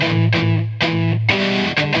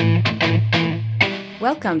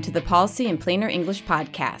Welcome to the Policy in Plainer English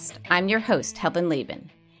podcast. I'm your host, Helen Laban.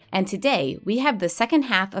 And today, we have the second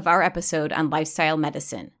half of our episode on lifestyle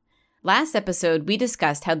medicine. Last episode, we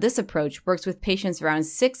discussed how this approach works with patients around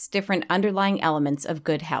 6 different underlying elements of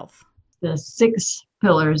good health. The 6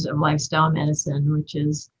 pillars of lifestyle medicine, which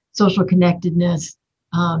is social connectedness,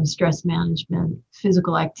 stress management,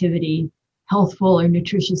 physical activity, healthful or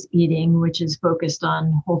nutritious eating, which is focused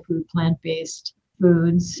on whole food, plant-based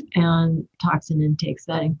foods, and toxin intakes.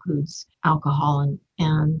 That includes alcohol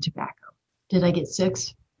and tobacco. Did I get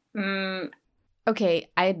 6? Okay,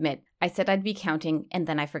 I admit, I said I'd be counting, and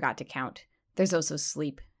then I forgot to count. There's also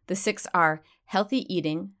sleep. The 6 are healthy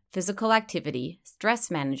eating, physical activity,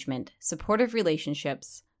 stress management, supportive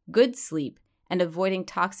relationships, good sleep, and avoiding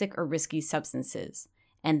toxic or risky substances.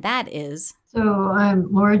 And that is... So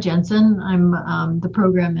I'm Laura Jensen. I'm the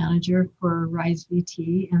program manager for RISE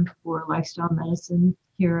VT and for lifestyle medicine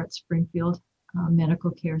here at Springfield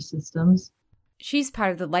Medical Care Systems. She's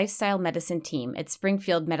part of the lifestyle medicine team at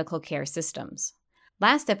Springfield Medical Care Systems.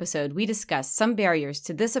 Last episode, we discussed some barriers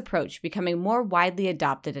to this approach becoming more widely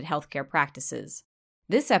adopted at healthcare practices.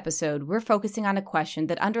 This episode, we're focusing on a question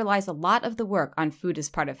that underlies a lot of the work on food as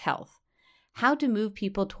part of health: how to move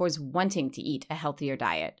people towards wanting to eat a healthier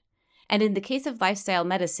diet. And in the case of lifestyle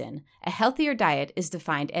medicine, a healthier diet is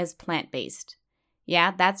defined as plant-based.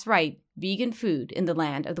 Yeah, that's right, vegan food in the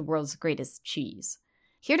land of the world's greatest cheese.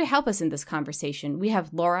 Here to help us in this conversation, we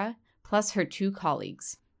have Laura plus her 2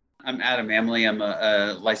 colleagues. I'm Adam Amley. I'm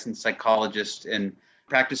a licensed psychologist and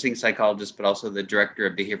practicing psychologist, but also the director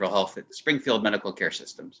of behavioral health at Springfield Medical Care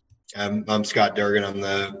Systems. I'm Scott Durgan. I'm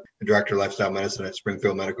the director of lifestyle medicine at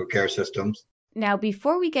Springfield Medical Care Systems. Now,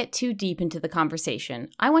 before we get too deep into the conversation,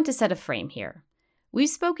 I want to set a frame here. We've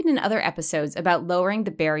spoken in other episodes about lowering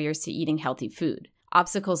the barriers to eating healthy food,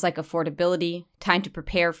 obstacles like affordability, time to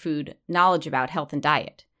prepare food, knowledge about health and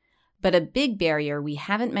diet. But a big barrier we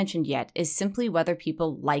haven't mentioned yet is simply whether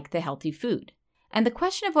people like the healthy food. And the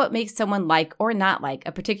question of what makes someone like or not like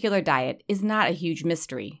a particular diet is not a huge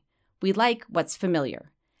mystery. We like what's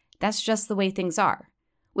familiar. That's just the way things are.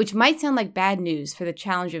 Which might sound like bad news for the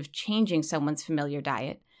challenge of changing someone's familiar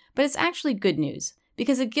diet, but it's actually good news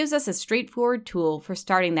because it gives us a straightforward tool for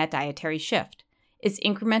starting that dietary shift. It's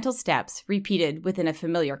incremental steps repeated within a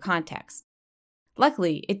familiar context.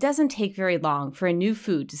 Luckily, it doesn't take very long for a new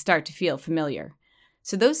food to start to feel familiar.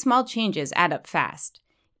 So those small changes add up fast.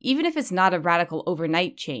 Even if it's not a radical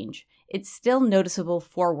overnight change, it's still noticeable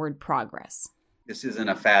forward progress. This isn't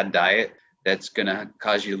a fad diet that's going to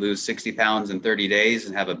cause you to lose 60 pounds in 30 days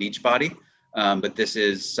and have a beach body. But this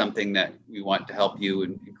is something that we want to help you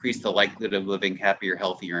increase the likelihood of living happier,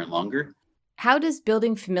 healthier, and longer. How does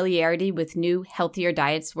building familiarity with new, healthier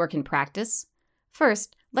diets work in practice?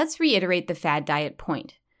 First, let's reiterate the fad diet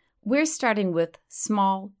point. We're starting with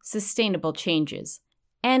small, sustainable changes.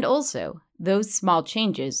 And also, those small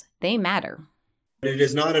changes, they matter. It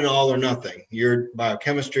is not an all or nothing. Your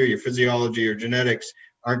biochemistry, your physiology, your genetics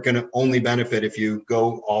aren't going to only benefit if you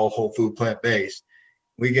go all whole food plant-based.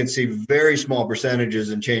 We can see very small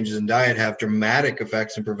percentages and changes in diet have dramatic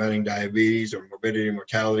effects in preventing diabetes or morbidity,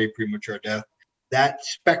 mortality, premature death. That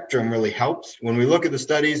spectrum really helps. When we look at the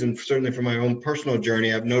studies, and certainly from my own personal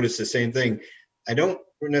journey, I've noticed the same thing. I don't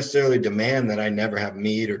necessarily demand that I never have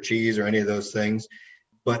meat or cheese or any of those things,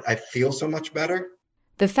 but I feel so much better.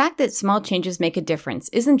 The fact that small changes make a difference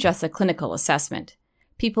isn't just a clinical assessment.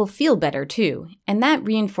 People feel better too, and that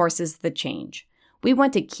reinforces the change. We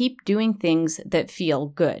want to keep doing things that feel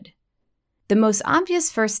good. The most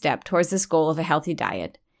obvious first step towards this goal of a healthy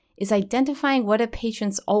diet is identifying what a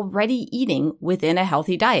patient's already eating within a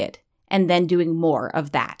healthy diet, and then doing more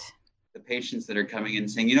of that. The patients that are coming in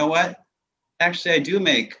saying, you know what, actually I do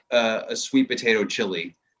make a sweet potato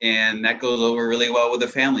chili, and that goes over really well with the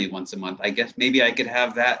family once a month. I guess maybe I could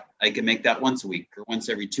have that. I could make that once a week or once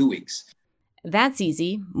every 2 weeks. That's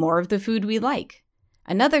easy, more of the food we like.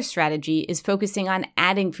 Another strategy is focusing on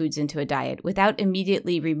adding foods into a diet without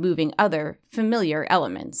immediately removing other familiar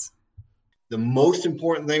elements. The most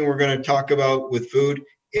important thing we're going to talk about with food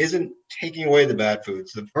isn't taking away the bad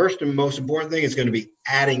foods. The first and most important thing is going to be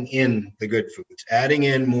adding in the good foods, adding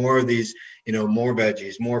in more of these, more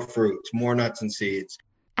veggies, more fruits, more nuts and seeds.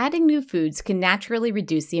 Adding new foods can naturally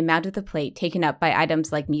reduce the amount of the plate taken up by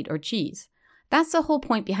items like meat or cheese. That's the whole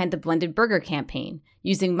point behind the Blended Burger campaign,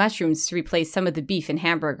 using mushrooms to replace some of the beef in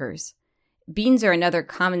hamburgers. Beans are another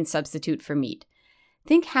common substitute for meat.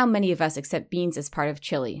 Think how many of us accept beans as part of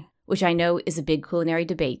chili, which I know is a big culinary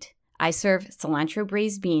debate. I serve cilantro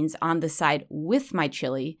braised beans on the side with my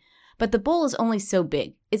chili, but the bowl is only so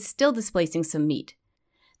big, it's still displacing some meat.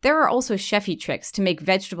 There are also chefy tricks to make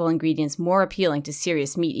vegetable ingredients more appealing to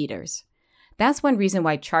serious meat eaters. That's one reason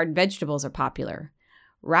why charred vegetables are popular.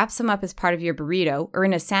 Wrap some up as part of your burrito or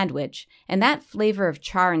in a sandwich, and that flavor of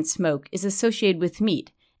char and smoke is associated with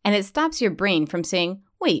meat, and it stops your brain from saying,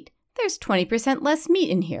 wait, there's 20% less meat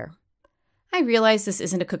in here. I realize this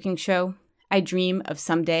isn't a cooking show. I dream of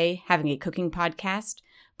someday having a cooking podcast,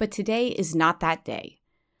 but today is not that day.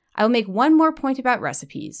 I will make one more point about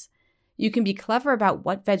recipes. You can be clever about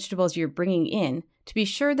what vegetables you're bringing in to be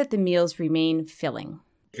sure that the meals remain filling.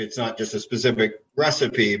 It's not just a specific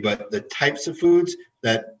recipe, but the types of foods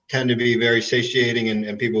that tend to be very satiating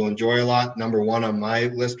and people enjoy a lot. Number one on my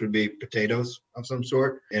list would be potatoes of some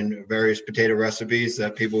sort, and various potato recipes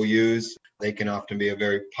that people use. They can often be a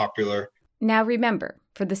very popular. Now remember,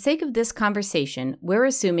 for the sake of this conversation, we're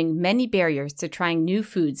assuming many barriers to trying new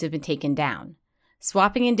foods have been taken down.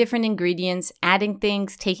 Swapping in different ingredients, adding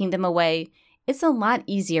things, taking them away, it's a lot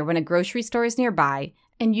easier when a grocery store is nearby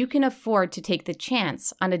and you can afford to take the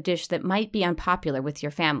chance on a dish that might be unpopular with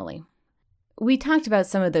your family. We talked about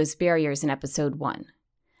some of those barriers in episode 1.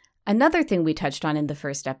 Another thing we touched on in the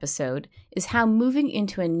first episode is how moving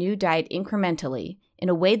into a new diet incrementally, in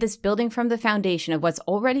a way that's building from the foundation of what's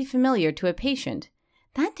already familiar to a patient,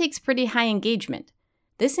 that takes pretty high engagement.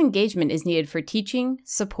 This engagement is needed for teaching,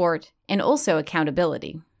 support, and also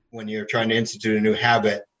accountability. When you're trying to institute a new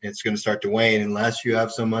habit, it's going to start to wane unless you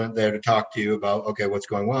have someone there to talk to you about, okay, what's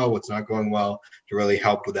going well, what's not going well, to really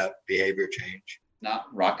help with that behavior change. Not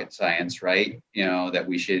rocket science, right? That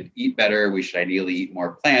we should eat better, we should ideally eat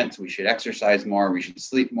more plants, we should exercise more, we should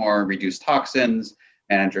sleep more, reduce toxins,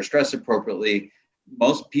 manage our stress appropriately.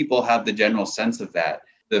 Most people have the general sense of that.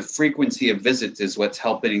 The frequency of visits is what's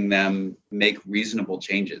helping them make reasonable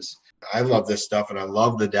changes. I love this stuff and I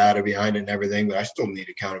love the data behind it and everything, but I still need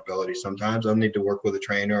accountability sometimes. I need to work with a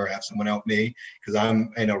trainer or have someone help me because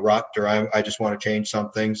I'm in a rut or I just want to change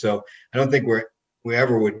something. So I don't think we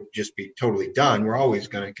ever would just be totally done. We're always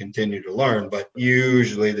going to continue to learn, but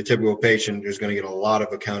usually the typical patient is going to get a lot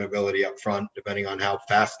of accountability up front, depending on how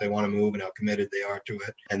fast they want to move and how committed they are to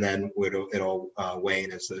it. And then it'll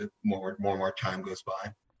wane as the more time goes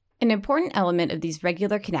by. An important element of these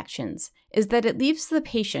regular connections is that it leaves the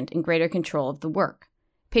patient in greater control of the work.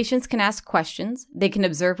 Patients can ask questions, they can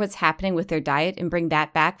observe what's happening with their diet and bring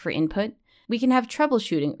that back for input. We can have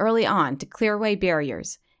troubleshooting early on to clear away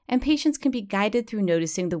barriers, and patients can be guided through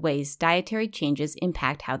noticing the ways dietary changes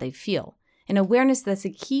impact how they feel, an awareness that's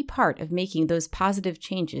a key part of making those positive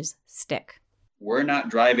changes stick. We're not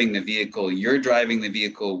driving the vehicle, you're driving the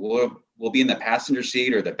vehicle. We'll be in the passenger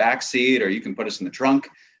seat or the back seat, or you can put us in the trunk.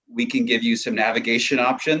 We can give you some navigation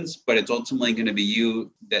options, but it's ultimately going to be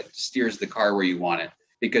you that steers the car where you want it.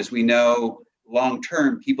 Because we know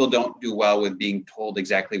long-term, people don't do well with being told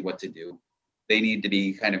exactly what to do. They need to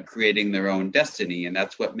be kind of creating their own destiny, and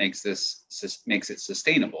that's what makes it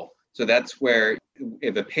sustainable. So that's where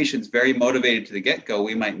if a patient's very motivated to the get-go,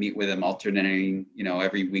 we might meet with them alternating,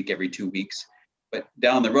 every week, every 2 weeks. But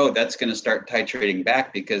down the road, that's going to start titrating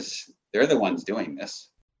back because they're the ones doing this.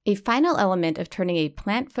 A final element of turning a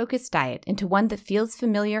plant-focused diet into one that feels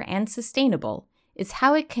familiar and sustainable is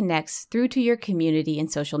how it connects through to your community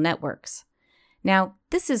and social networks. Now,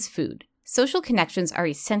 this is food. Social connections are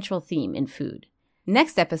a central theme in food.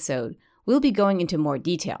 Next episode, we'll be going into more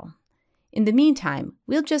detail. In the meantime,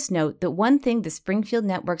 we'll just note that one thing the Springfield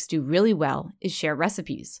networks do really well is share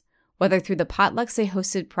recipes, whether through the potlucks they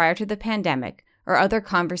hosted prior to the pandemic or other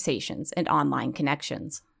conversations and online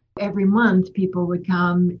connections. Every month, people would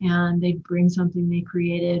come and they'd bring something they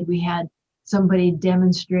created. We had somebody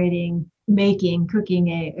demonstrating cooking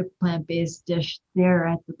a plant-based dish there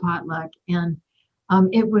at the potluck. And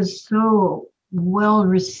it was so well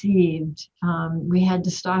received. We had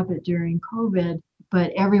to stop it during COVID,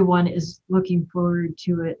 but everyone is looking forward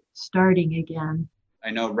to it starting again.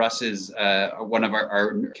 I know Russ is one of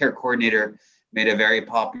our care coordinator made a very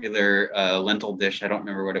popular lentil dish. I don't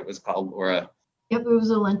remember what it was called, If it was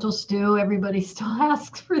a lentil stew, everybody still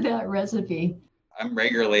asks for that recipe. I'm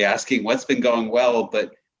regularly asking what's been going well,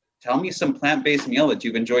 but tell me some plant-based meal that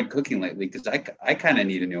you've enjoyed cooking lately, because I kind of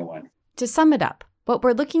need a new one. To sum it up, what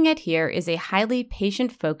we're looking at here is a highly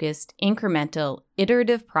patient-focused, incremental,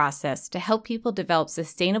 iterative process to help people develop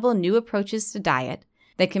sustainable new approaches to diet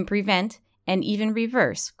that can prevent and even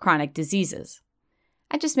reverse chronic diseases.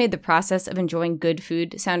 I just made the process of enjoying good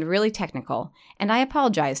food sound really technical, and I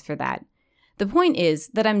apologize for that. The point is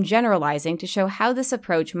that I'm generalizing to show how this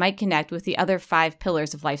approach might connect with the other 5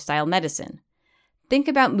 pillars of lifestyle medicine. Think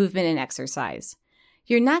about movement and exercise.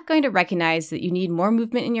 You're not going to recognize that you need more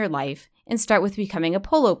movement in your life and start with becoming a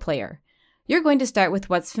polo player. You're going to start with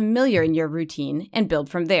what's familiar in your routine and build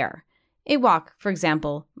from there. A walk, for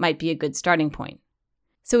example, might be a good starting point.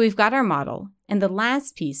 So we've got our model, and the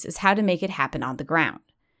last piece is how to make it happen on the ground.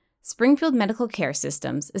 Springfield Medical Care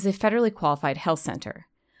Systems is a federally qualified health center,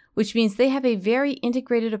 which means they have a very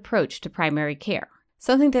integrated approach to primary care,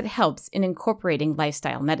 something that helps in incorporating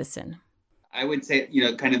lifestyle medicine. I would say,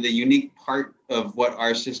 kind of the unique part of what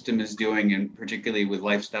our system is doing, and particularly with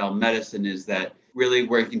lifestyle medicine, is that really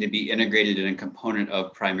working to be integrated in a component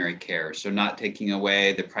of primary care. So not taking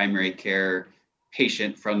away the primary care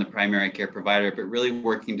patient from the primary care provider, but really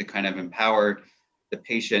working to kind of empower the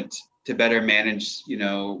patient to better manage,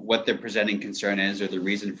 what their presenting concern is or the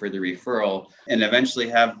reason for the referral, and eventually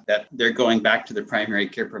have that they're going back to the primary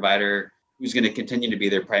care provider who's going to continue to be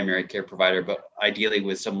their primary care provider, but ideally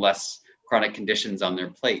with some less chronic conditions on their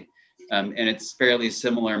plate. And it's fairly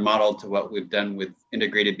similar model to what we've done with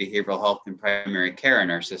integrated behavioral health and primary care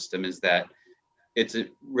in our system, is that it's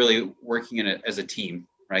really working in it as a team,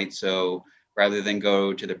 right? So rather than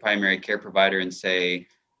go to the primary care provider and say,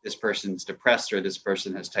 this person's depressed or this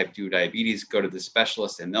person has type 2 diabetes, go to the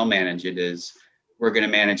specialist and they'll manage it, is we're going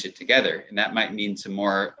to manage it together. And that might mean some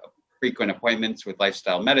more frequent appointments with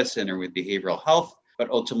lifestyle medicine or with behavioral health. But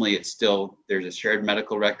ultimately, it's still, there's a shared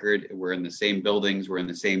medical record. We're in the same buildings. We're in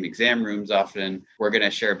the same exam rooms often. We're going to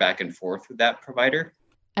share back and forth with that provider.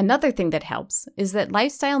 Another thing that helps is that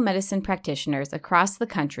lifestyle medicine practitioners across the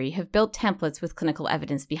country have built templates with clinical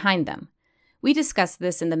evidence behind them. We discussed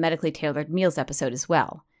this in the Medically Tailored Meals episode as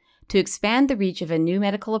well. To expand the reach of a new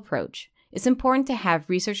medical approach, it's important to have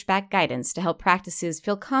research-backed guidance to help practices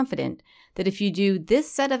feel confident that if you do this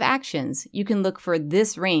set of actions, you can look for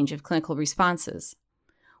this range of clinical responses.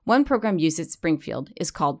 One program used at Springfield is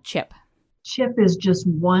called CHIP. CHIP is just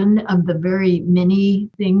one of the very many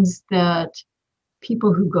things that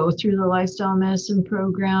people who go through the lifestyle medicine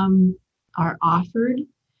program are offered.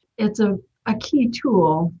 It's a key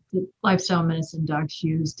tool that lifestyle medicine docs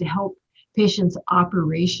use to help patients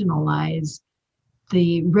operationalize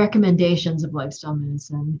the recommendations of lifestyle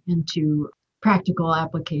medicine into practical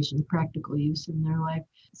applications, practical use in their life.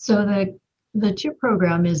 So the CHIP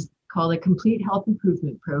program is called a Complete Health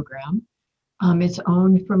Improvement Program. It's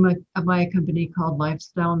owned by a company called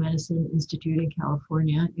Lifestyle Medicine Institute in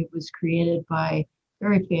California. It was created by a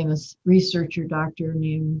very famous researcher doctor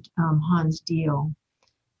named Hans Diehl.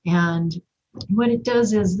 And what it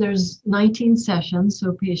does is there's 19 sessions,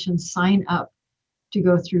 so patients sign up to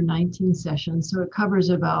go through 19 sessions. So it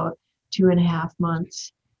covers about 2.5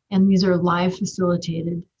 months. And these are live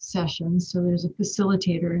facilitated sessions. So there's a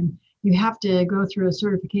facilitator, and you have to go through a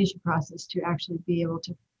certification process to actually be able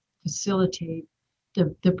to facilitate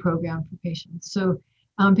the program for patients. So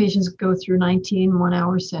patients go through 19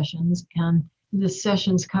 one-hour sessions, and the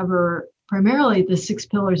sessions cover primarily the 6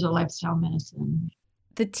 pillars of lifestyle medicine.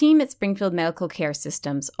 The team at Springfield Medical Care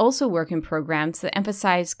Systems also work in programs that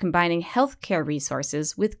emphasize combining healthcare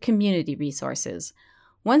resources with community resources.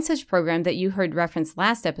 One such program that you heard referenced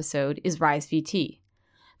last episode is RISE-VT.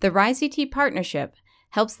 The RISE-VT partnership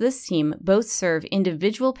helps this team both serve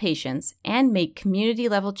individual patients and make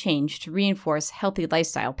community-level change to reinforce healthy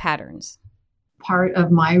lifestyle patterns. Part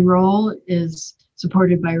of my role is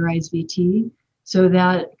supported by RISE-VT, so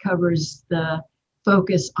that covers the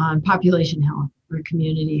focus on population health or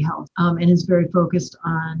community health, and is very focused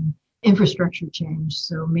on infrastructure change,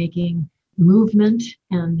 so making movement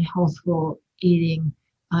and healthful eating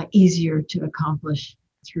easier to accomplish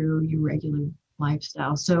through your regular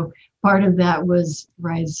lifestyle. So part of that was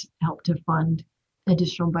RISE helped to fund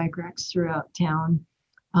additional bike racks throughout town,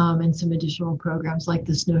 and some additional programs like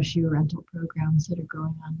the snowshoe rental programs that are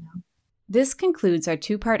going on now. This concludes our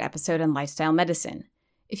 2-part episode on lifestyle medicine.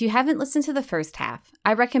 If you haven't listened to the first half,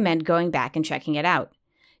 I recommend going back and checking it out.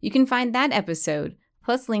 You can find that episode,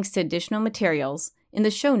 plus links to additional materials, in the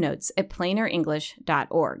show notes at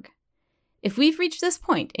plainerenglish.org. If we've reached this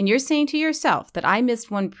point and you're saying to yourself that I missed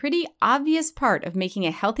one pretty obvious part of making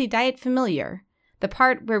a healthy diet familiar, the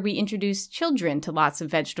part where we introduce children to lots of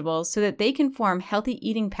vegetables so that they can form healthy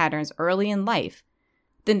eating patterns early in life,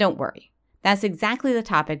 then don't worry. That's exactly the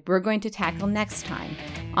topic we're going to tackle next time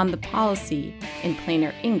on the Policy in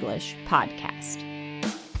Plainer English podcast.